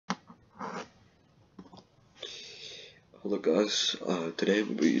Hello guys, today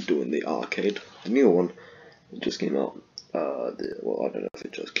we'll be doing the arcade, the new one. It just came out, well, I don't know if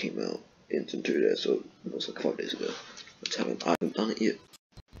it just came out in 2 days, so it was like 5 days ago. I haven't done it yet.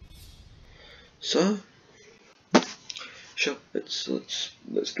 So, sure, let's do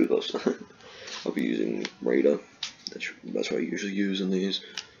this. I'll be using Radar. That's what I usually use in these.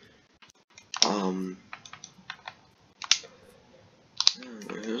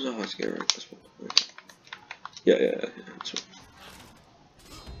 Here's a hard to get right, this one. Okay. Yeah, that's one.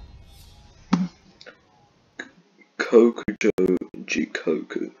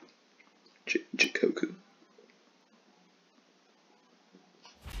 Jigoku.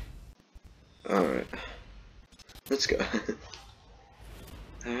 Alright. Let's go.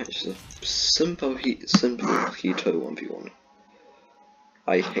 Alright, just a simple Hito 1v1.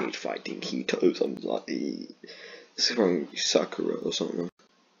 I hate fighting Hitos. I'm like, this is probably Sakura or something.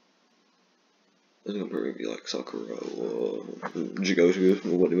 It's gonna probably be like Sakura or Jigoku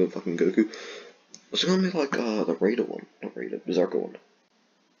or whatever fucking Goku. It's gonna be like the Raider one, not Raider, Berserker one.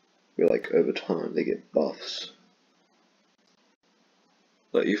 Where like over time they get buffs.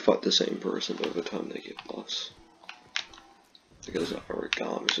 Like you fight the same person, but over time they get buffs. Because of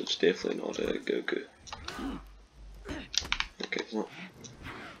origami, so it's definitely not a Goku. Okay, it's not.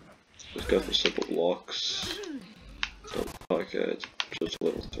 Let's go for simple blocks. Okay, it's just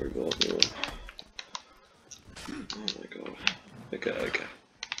level 3 boss anyway. Oh my god. Okay.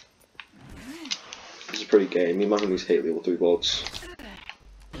 This is pretty gay. Me and my homies hate level 3 bots.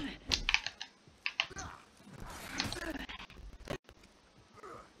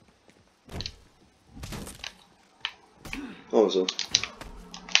 Awesome.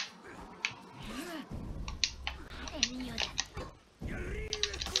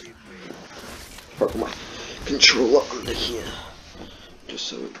 Put my controller under here, just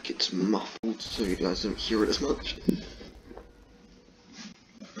so it gets muffled, so you guys don't hear it as much.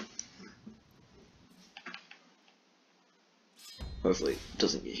 Hopefully it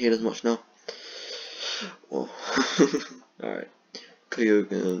doesn't get hit as much now. Well, alright.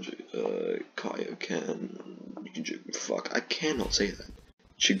 Kaioken, fuck, I cannot say that.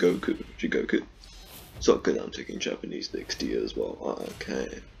 Jigoku. It's not good I'm taking Japanese next year as well.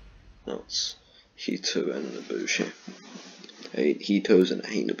 Okay. Now it's Hito and Nabushi. I hate Hitos and I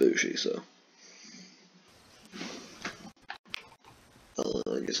hate Nabushi, so.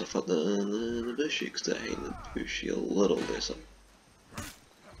 I guess I'll fight the Nabushi because I hate Nabushi a little bit, so.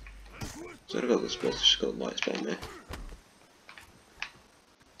 So I got this boss, she's got a light spell me.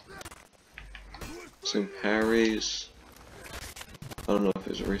 Some parries. I don't know if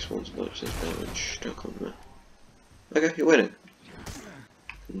his respawn's much as damage stuck on me. Okay, you're winning.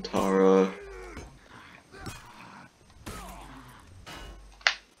 And Tara.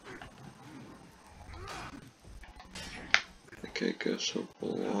 Okay, go some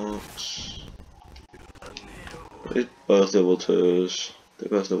blocks. They're both level 2s. They're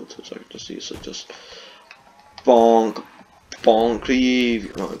both level 2s, I can just use it, just bonk.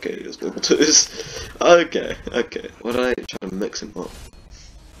 Cleave. Oh, okay, it's level 2s. Okay. What did I try to mix him up?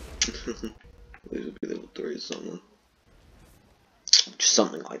 These would be level 3s or something. Just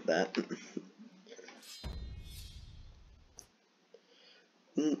something like that.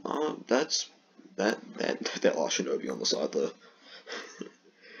 That last shinobi on the side there.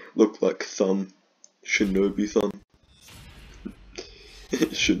 Looked like thumb. Shinobi thumb.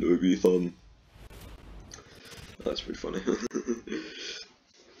 Shinobi thumb. That's pretty funny.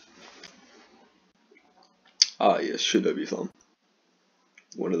 Ah yes, Shinobi thumb.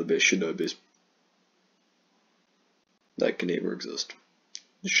 One of the best Shinobis that can ever exist.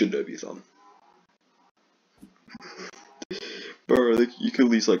 Shinobi thumb. Bro, like, you can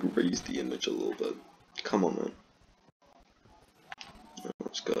at least like raise the image a little bit. Come on, man.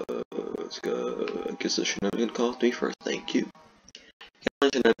 Let's go. I guess the Shinobi can cost me first. Thank you.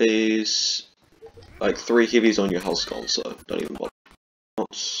 Shinobi's like 3 heavies on your health skull, so don't even bother. I'll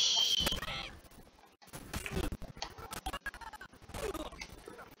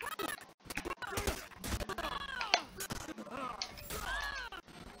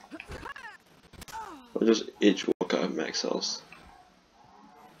just edge walk out of max health.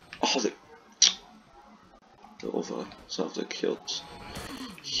 Oh, the over, so I have to kill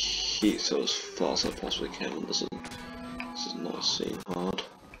Hito as fast as I possibly can, and this is not seem hard.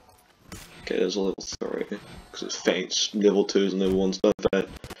 Okay, there's a level 3, because it's faints, level 2s and level 1s don't faint.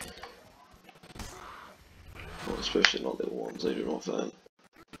 Well, especially not level 1s, they do not faint.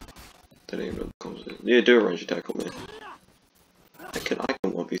 They don't even know the composition. Yeah, do a range attack on me. I can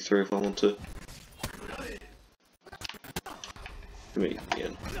 1v3 if I want to. Give me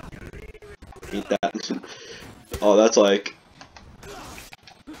again. Eat that. Oh, that's like...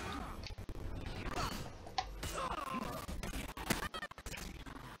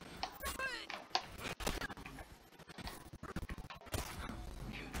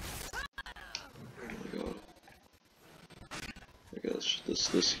 I guess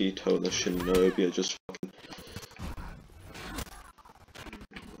this Hito and the Shinobi are just fucking...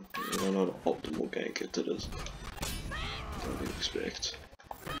 They're not an optimal gank it is. What do you expect?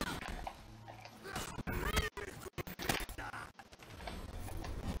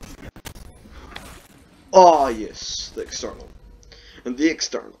 Ah, yes, the external. And the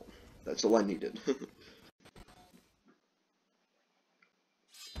external. That's all I needed.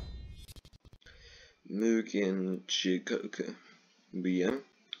 Mugen Jigoku. Mugen.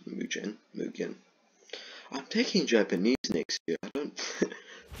 I'm taking Japanese next year. I don't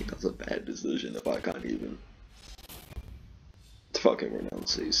think that's a bad decision if I can't even fucking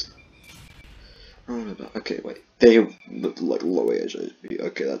pronounce these. Okay, wait. They have like low age.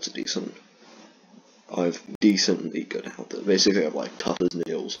 Okay, that's a decent. I've decently good health. Basically, I have like tough as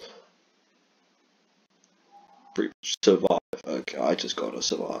nails. Pretty much survive. Okay, I just gotta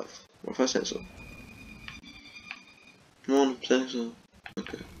survive. What if I say so? Come on, say so.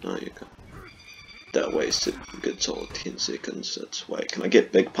 Okay, there you go. That wasted a good solid 10 seconds. That's wait, can I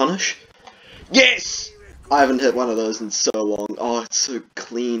get big punish? Yes! I haven't hit one of those in so long. Oh, it's so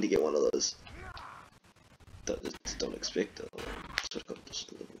clean to get one of those. Don't expect it. So I got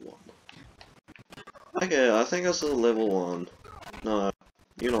just level 1. Okay, I think that's a level 1. No,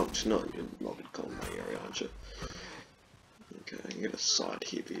 you're not gonna come in my area, aren't you? Okay, I can get a side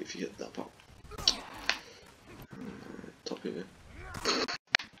heavy if you hit that pop. Top heavy.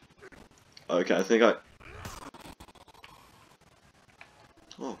 Okay, I think I...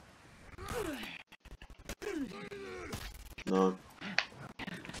 Oh. No.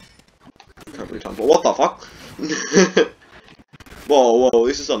 Recovery time. But what the fuck? Whoa,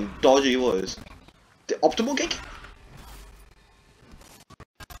 this is some dodgy voice. The optimal kick?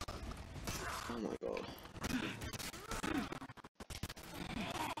 Oh my god.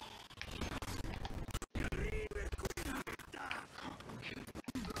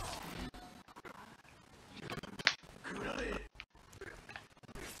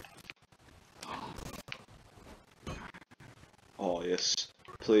 Oh yes,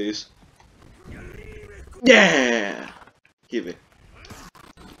 please. Yeah! Give it.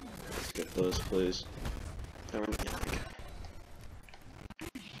 Let's get those, please. Yeah, okay.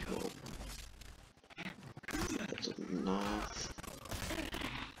 Cool. That's enough.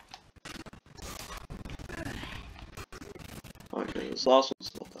 Okay, this last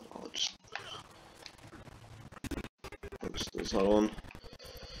one's not that hard. Just focus this other one.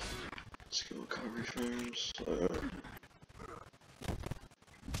 Skill recovery frames.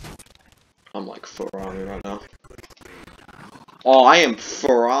 I'm like Ferrari right now. Oh, I am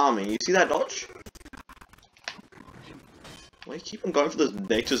Ferrari. You see that dodge? Why do you keep on going for this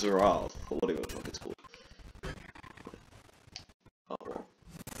Nature's Wrath? Or whatever the fuck it's called. Oh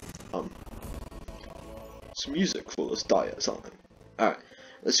well. It's music for this diet or something. Alright,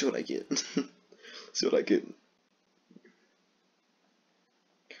 let's see what I get. Let's see what I get.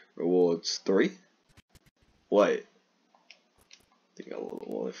 Rewards 3? Wait. I think I got a little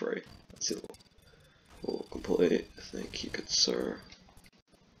more 3. Let's see. All complete. Thank you, good sir.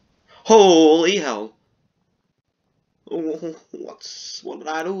 Holy hell! Oh, what did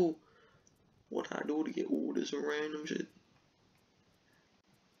I do? What did I do to get all this random shit?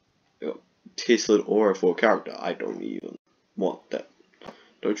 Yep. Tesla aura for a character. I don't even want that.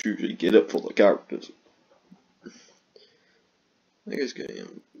 Don't usually get it for the characters. I guess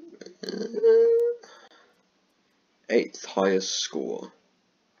getting 8th highest score.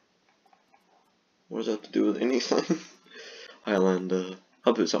 What does that have to do with anything? Highlander. I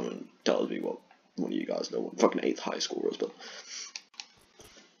hope someone tells me what one of you guys know what fucking 8th high score is, but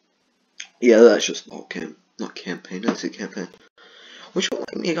yeah, that's just not campaign. That's a campaign. Which one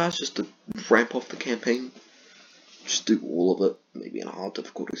like me, guys, just to ramp off the campaign, just do all of it, maybe in a hard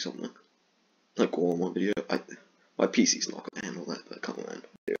difficulty or something, like all in one video. My PC's not gonna handle that, but come on,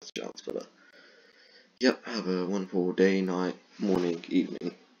 there's a chance. But yep, have a wonderful day, night, morning,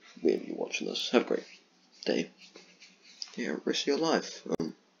 evening, when you're watching this. Have a great day. Yeah, rest of your life.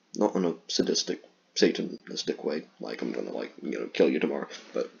 Not in a sadistic, satanistic way, like I'm gonna kill you tomorrow,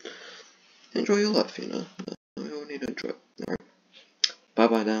 but enjoy your life, you know. We all need to enjoy it. Alright. Bye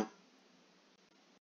bye now.